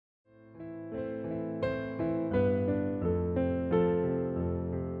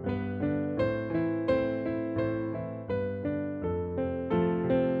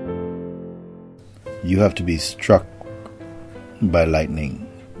You have to be struck by lightning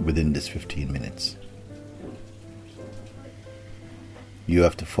within this 15 minutes. You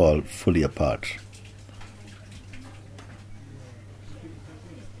have to fall fully apart.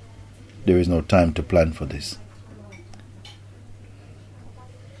 There is no time to plan for this.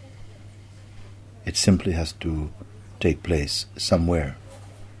 It simply has to take place somewhere,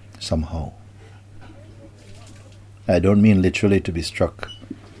 somehow. I don't mean literally to be struck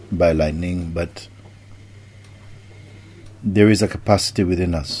by lightning, but there is a capacity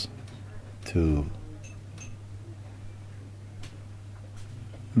within us to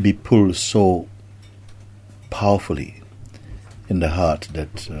be pulled so powerfully in the heart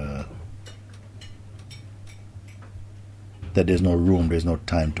that there's no room, there's no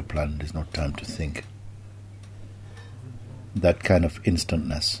time to plan, there's no time to think. That kind of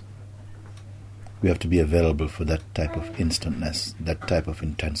instantness. We have to be available for that type of instantness, that type of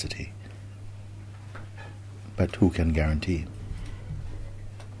intensity. But who can guarantee?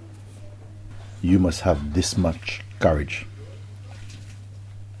 You must have this much courage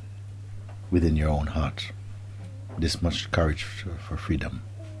within your own heart, this much courage for freedom.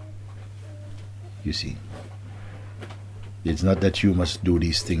 You see, it's not that you must do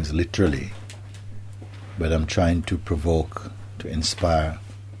these things literally, but I'm trying to provoke, to inspire,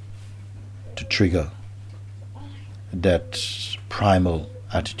 to trigger that primal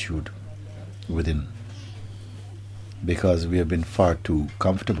attitude within, because we have been far too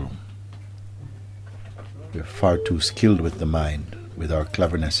comfortable. We're far too skilled with the mind, with our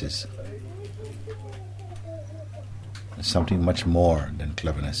clevernesses. Something much more than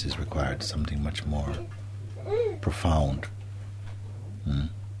cleverness is required, something much more profound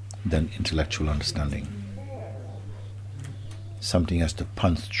than intellectual understanding. Something has to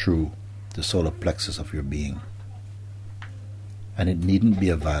punch through the solar plexus of your being. And it needn't be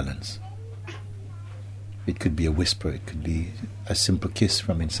a violence. It could be a whisper, it could be a simple kiss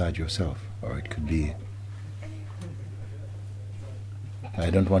from inside yourself, or it could be... I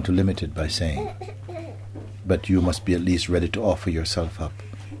don't want to limit it by saying, but you must be at least ready to offer yourself up,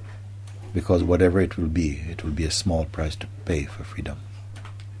 because whatever it will be a small price to pay for freedom.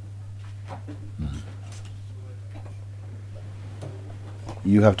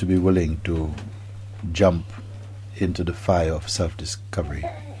 You have to be willing to jump into the fire of self-discovery,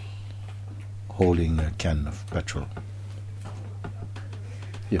 holding a can of petrol,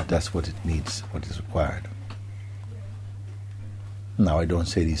 if that's what it needs, what is required. Now, I don't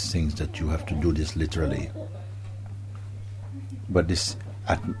say these things that you have to do this literally, but this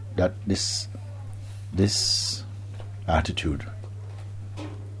attitude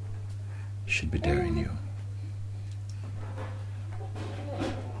should be there in you.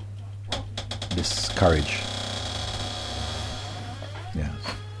 This courage. Yes.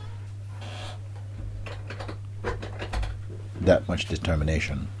 That much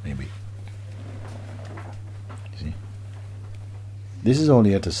determination, maybe. You see? This is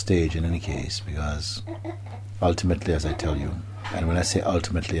only at a stage in any case, because ultimately, as I tell you, and when I say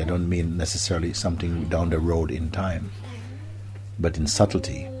ultimately, I don't mean necessarily something down the road in time, but in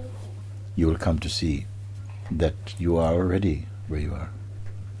subtlety, you will come to see that you are already where you are.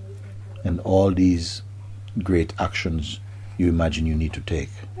 And all these great actions you imagine you need to take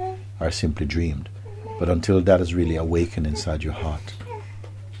are simply dreamed. But until that is really awakened inside your heart,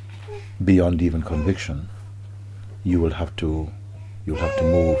 beyond even conviction, you'll have to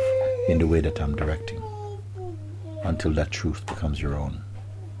move in the way that I'm directing, until that truth becomes your own.